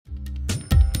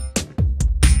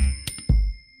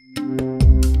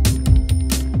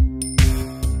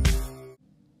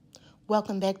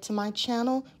Welcome back to my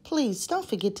channel. Please don't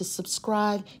forget to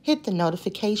subscribe, hit the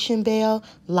notification bell,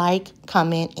 like,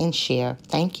 comment, and share.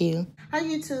 Thank you. Hi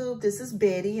YouTube, this is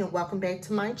Betty and welcome back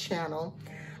to my channel.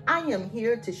 I am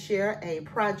here to share a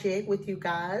project with you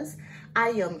guys. I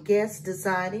am guest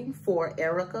designing for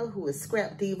Erica, who is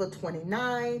Scrap Diva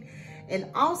 29. And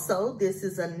also, this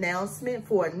is an announcement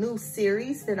for a new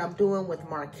series that I'm doing with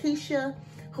Markeisha,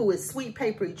 who is Sweet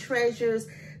Papery Treasures.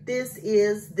 This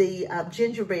is the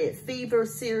Gingerbread Fever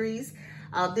series.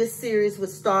 This series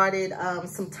was started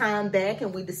some time back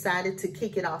and we decided to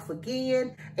kick it off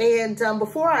again. And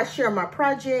before I share my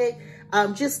project,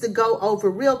 just to go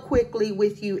over real quickly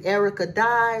with you, Erica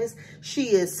Dyes. She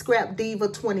is Scrap Diva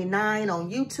 29 on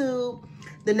YouTube.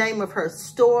 The name of her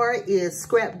store is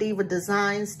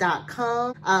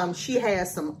scrapdivadesigns.com. She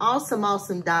has some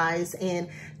awesome dyes, and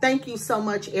thank you so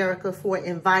much, Erica, for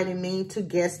inviting me to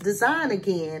guest design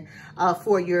again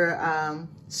for your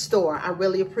store. I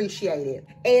really appreciate it.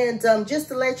 And just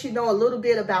to let you know a little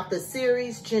bit about the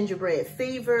series, Gingerbread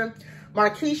Fever,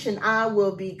 Markeisha and I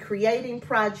will be creating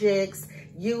projects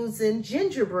using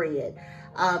gingerbread.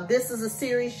 This is a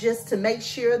series just to make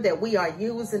sure that we are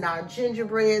using our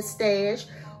gingerbread stash.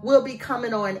 We'll be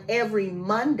coming on every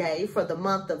Monday for the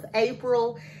month of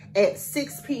April at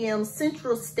 6 p.m.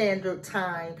 Central Standard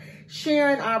Time,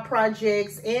 sharing our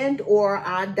projects and or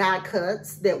our die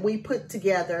cuts that we put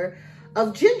together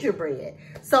of gingerbread.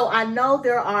 So I know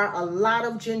there are a lot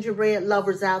of gingerbread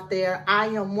lovers out there. I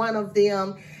am one of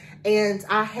them, and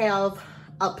I have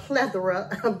a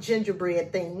plethora of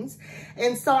gingerbread things.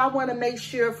 And so I want to make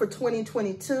sure for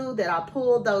 2022 that I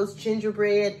pull those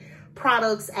gingerbread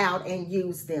products out and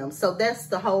use them. So that's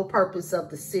the whole purpose of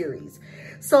the series.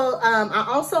 So I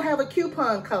also have a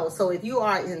coupon code. So if you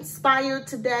are inspired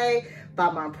today by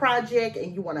my project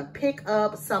and you want to pick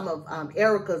up some of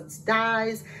Erica's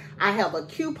dyes, I have a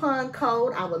coupon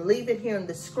code. I will leave it here on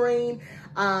the screen.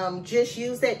 Just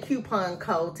use that coupon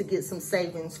code to get some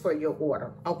savings for your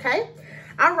order, okay?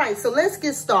 All right, so let's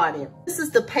get started. This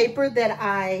is the paper that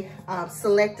I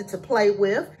selected to play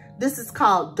with. This is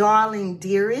called Darling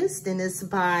Dearest, and it's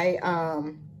by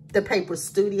the Paper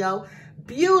Studio.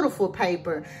 Beautiful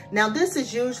paper. Now, this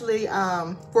is usually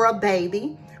for a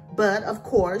baby, but of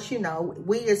course, you know,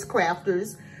 we as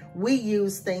crafters, we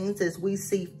use things as we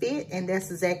see fit, and that's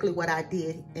exactly what I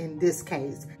did in this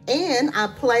case. And I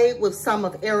played with some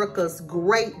of Erica's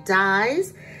great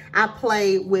dyes. I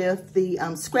played with the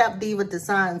Scrap Diva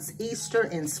Designs Easter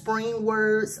and Spring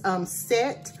Words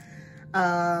set.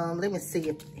 Let me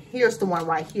see. Here's the one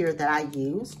right here that I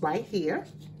used, right here.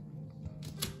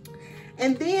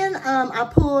 And then I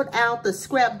pulled out the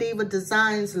Scrap Diva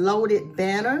Designs Loaded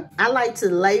Banner. I like to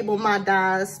label my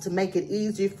dyes to make it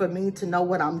easier for me to know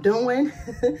what I'm doing.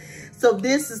 So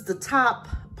this is the top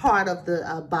part of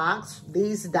the box,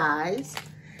 these dyes.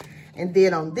 And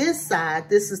then on this side,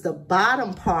 this is the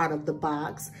bottom part of the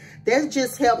box. That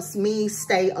just helps me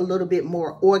stay a little bit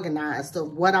more organized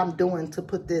of what I'm doing to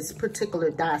put this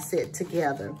particular die set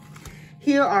together.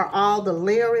 Here are all the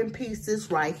layering pieces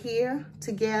right here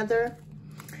together.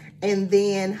 And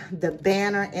then the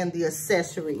banner and the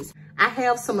accessories. I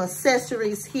have some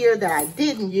accessories here that I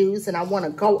didn't use, and I want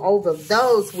to go over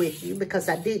those with you because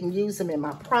I didn't use them in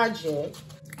my project.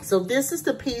 So this is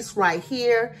the piece right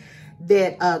here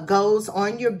that goes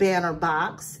on your banner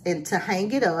box and to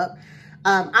hang it up.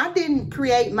 I didn't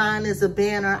create mine as a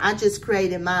banner. I just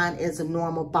created mine as a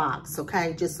normal box,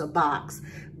 okay? Just a box.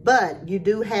 But you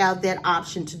do have that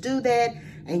option to do that,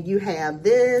 and you have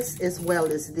this as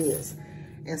well as this.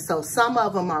 And so some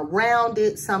of them are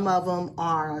rounded, some of them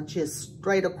are just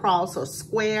straight across or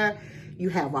square. You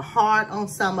have a heart on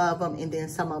some of them, and then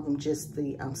some of them just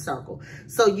the circle.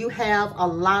 So you have a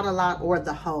lot, or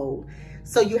the whole.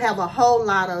 So you have a whole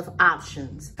lot of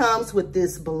options. Comes with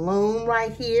this balloon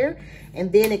right here,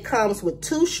 and then it comes with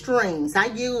 2 strings. I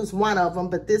used one of them,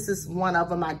 but this is one of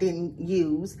them I didn't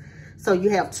use. So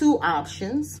you have 2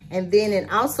 options. And then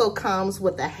it also comes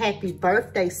with a happy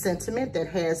birthday sentiment that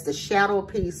has the shadow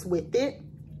piece with it,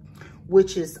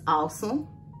 which is awesome.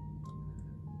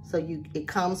 So it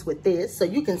comes with this. So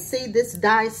you can see this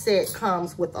die set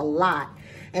comes with a lot.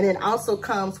 And it also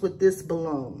comes with this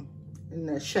balloon in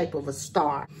the shape of a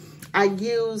star. I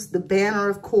used the banner,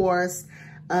 of course.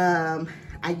 I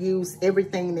used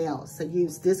everything else. I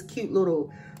used this cute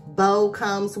little bow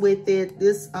comes with it,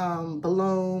 this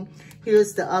balloon.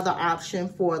 Here's the other option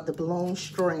for the balloon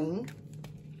string.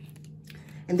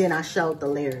 And then I showed the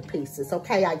layered pieces.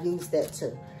 Okay, I used that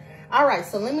too. All right,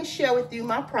 so let me share with you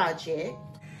my project.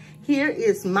 Here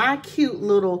is my cute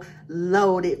little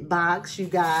loaded box, you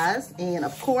guys. And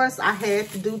of course, I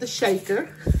had to do the shaker.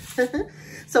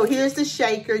 So here's the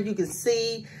shaker. You can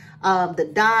see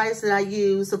the dies that I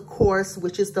use, of course,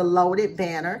 which is the loaded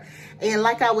banner. And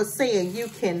like I was saying, you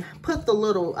can put the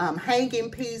little hanging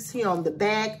piece here on the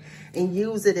back and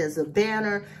use it as a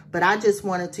banner, but I just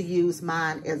wanted to use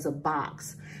mine as a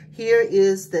box. Here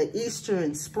is the Easter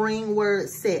and spring word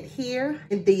set here.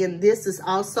 And then this is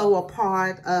also a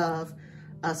part of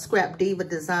Scrap Diva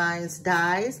Designs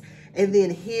dies. And then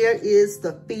here is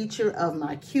the feature of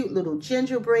my cute little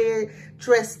gingerbread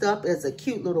dressed up as a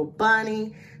cute little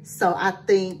bunny. So I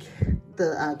think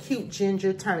the cute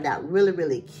ginger turned out really,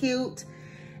 really cute.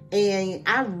 And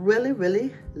I really,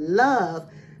 really love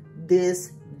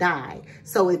this die.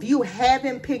 So if you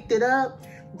haven't picked it up,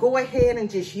 go ahead and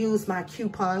just use my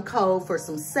coupon code for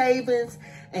some savings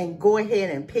and go ahead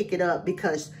and pick it up,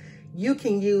 because you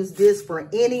can use this for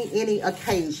any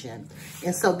occasion.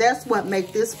 And so that's what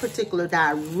makes this particular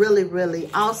die really, really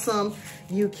awesome.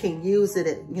 You can use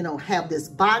it, have this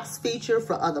box feature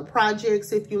for other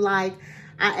projects if you like.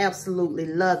 I absolutely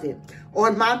love it.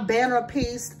 On my banner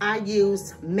piece, I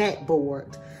use mat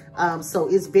board. So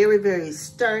it's very, very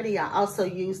sturdy. I also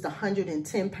used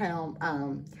 110-pound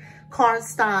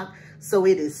cardstock. So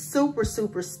it is super,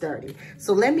 super sturdy.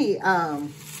 So let me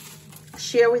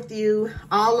share with you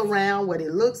all around what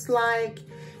it looks like.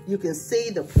 You can see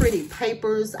the pretty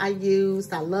papers I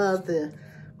used. I love the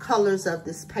colors of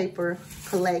this paper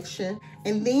collection.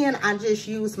 And then I just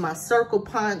use my circle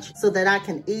punch so that I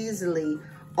can easily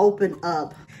open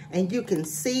up. And you can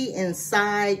see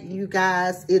inside, you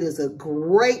guys, it is a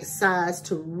great size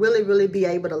to really, really be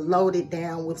able to load it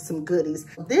down with some goodies.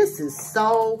 This is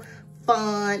so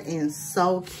fun and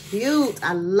so cute.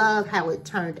 I love how it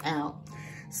turned out.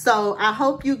 So I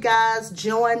hope you guys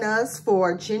join us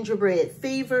for Gingerbread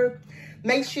Fever.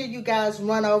 Make sure you guys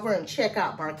run over and check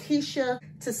out Markeisha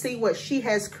to see what she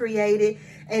has created.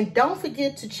 And don't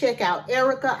forget to check out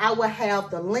Erica. I will have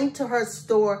the link to her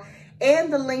store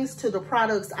and the links to the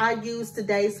products I used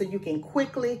today so you can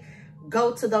quickly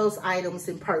go to those items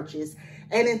and purchase.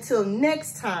 And until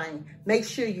next time, make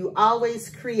sure you always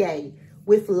create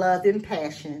with love and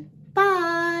passion.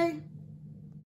 Bye.